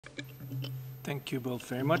Thank you both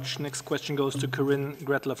very much. Next question goes to Corinne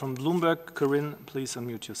Gretler from Bloomberg. Corinne, please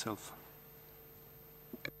unmute yourself.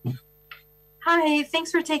 Hi,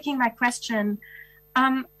 thanks for taking my question.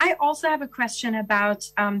 I also have a question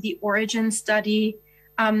about the origin study,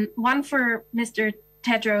 one for Mr.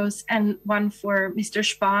 Tedros and one for Mr.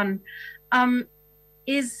 Spahn.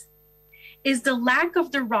 Is the lack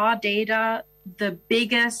of the raw data the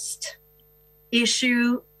biggest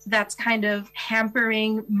issue that's kind of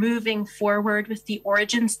hampering moving forward with the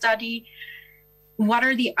origin study? What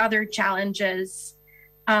are the other challenges?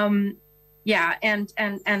 Yeah,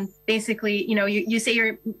 and basically, you know, you say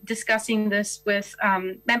you're discussing this with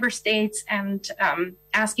member states and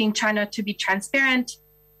asking China to be transparent.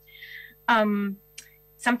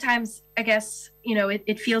 Sometimes, I guess, you know,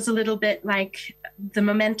 it feels a little bit like the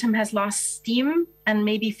momentum has lost steam and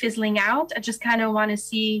maybe fizzling out. I just kind of want to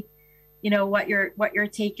see, you know, what your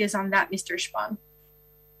take is on that, Mr. Spahn.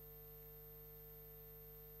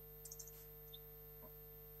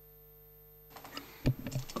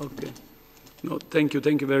 Okay. No, thank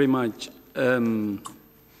you very much.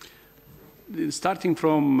 Starting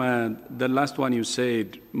from the last one you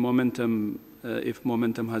said, momentum, if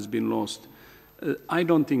momentum has been lost, I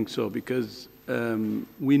don't think so, because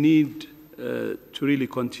we need to really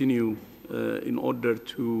continue in order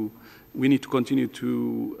to, we need to continue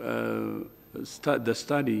to start the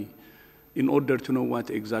study in order to know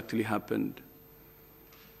what exactly happened.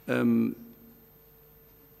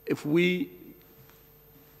 If we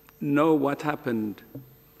know what happened,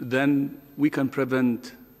 then we can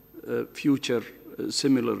prevent future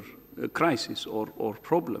similar crises or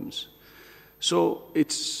problems. So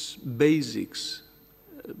it's basics.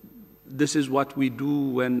 This is what we do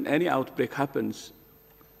when any outbreak happens.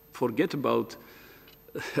 Forget about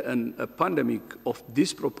a pandemic of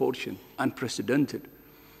this proportion, unprecedented.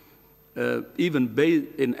 Even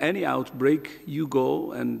in any outbreak, you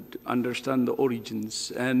go and understand the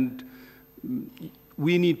origins, and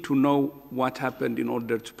we need to know what happened in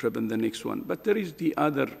order to prevent the next one. But there is the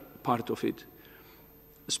other part of it,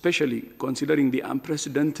 especially considering the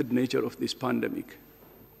unprecedented nature of this pandemic,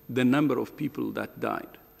 the number of people that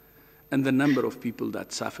died and the number of people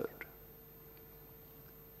that suffered.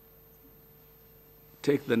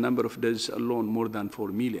 Take the number of deaths alone, more than 4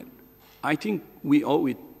 million. I think we owe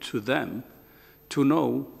it to them to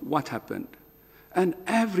know what happened. And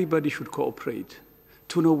everybody should cooperate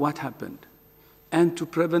to know what happened and to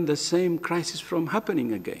prevent the same crisis from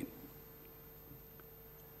happening again.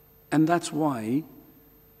 And that's why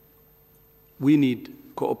we need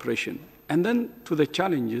cooperation. And then to the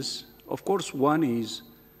challenges, of course, one is,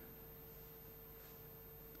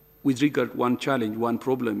 with regard, one challenge, one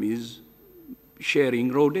problem is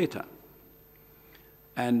sharing raw data.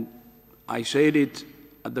 And I said it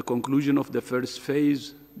at the conclusion of the first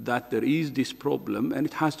phase that there is this problem and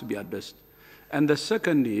it has to be addressed. And the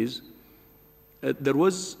second is, there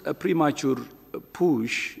was a premature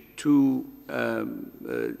push to,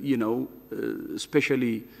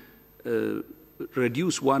 especially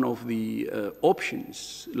reduce one of the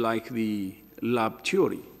options, like the lab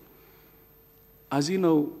theory. As you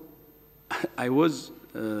know, I was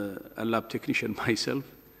a lab technician myself.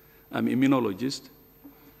 I'm an immunologist,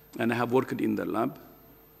 and I have worked in the lab.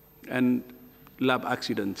 And lab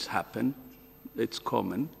accidents happen. It's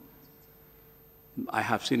common. I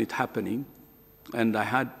have seen it happening. And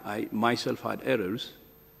I myself had errors.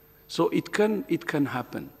 So it can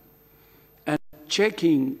happen. And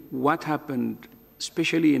checking what happened,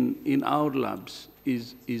 especially in our labs,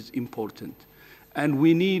 is important. And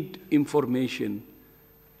we need information,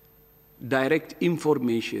 direct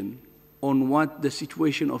information on what the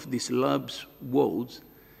situation of these labs was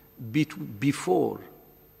before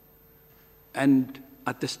and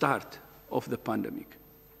at the start of the pandemic.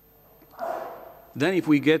 Then if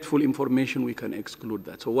we get full information, we can exclude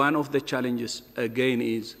that. So one of the challenges, again,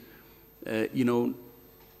 is,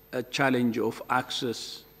 a challenge of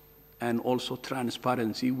access and also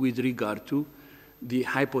transparency with regard to the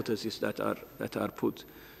hypotheses that are put.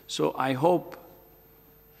 So I hope,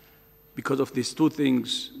 because of these two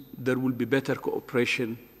things, there will be better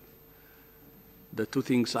cooperation. The two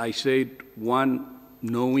things I said, one,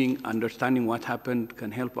 knowing, understanding what happened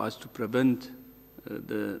can help us to prevent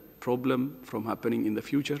the problem from happening in the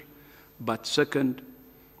future. But second,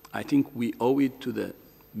 I think we owe it to the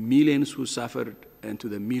millions who suffered and to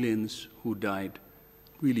the millions who died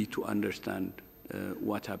really to understand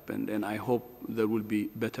what happened. And I hope there will be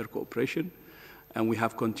better cooperation. And we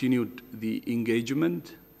have continued the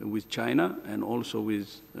engagement with China and also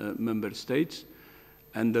with member states.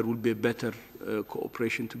 And there will be a better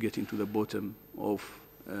cooperation to get into the bottom of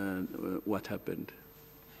what happened.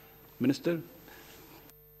 Minister?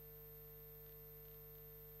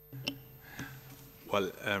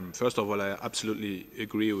 Well, first of all, I absolutely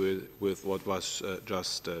agree with what was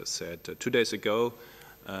just said. 2 days ago,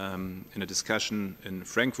 in a discussion in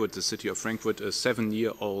Frankfurt, the city of Frankfurt, a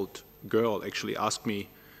 7-year-old girl actually asked me,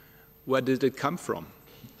 where did it come from?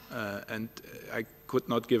 And I could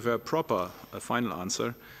not give her a final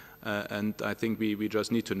answer. And I think we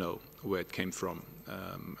just need to know where it came from.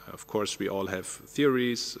 Of course, we all have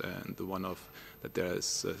theories, and the one of that there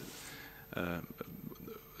is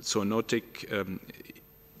zoonotic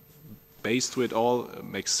base to it all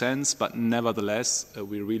makes sense, but nevertheless,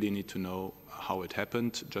 we really need to know how it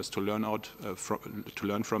happened, just to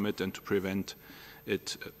learn from it and to prevent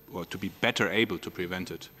it, or to be better able to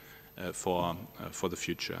prevent it for the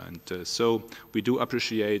future. And so we do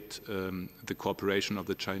appreciate the cooperation of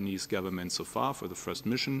the Chinese government so far for the first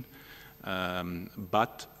mission,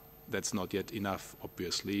 but that's not yet enough,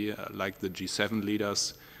 obviously. Like the G7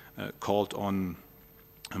 leaders called on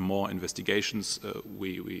more investigations,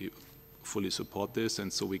 we fully support this,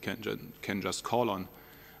 and so we can just call on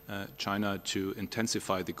China to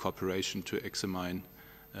intensify the cooperation to examine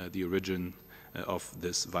the origin of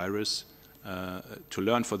this virus, to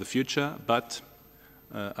learn for the future, but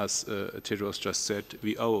as Tedros just said,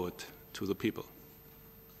 we owe it to the people.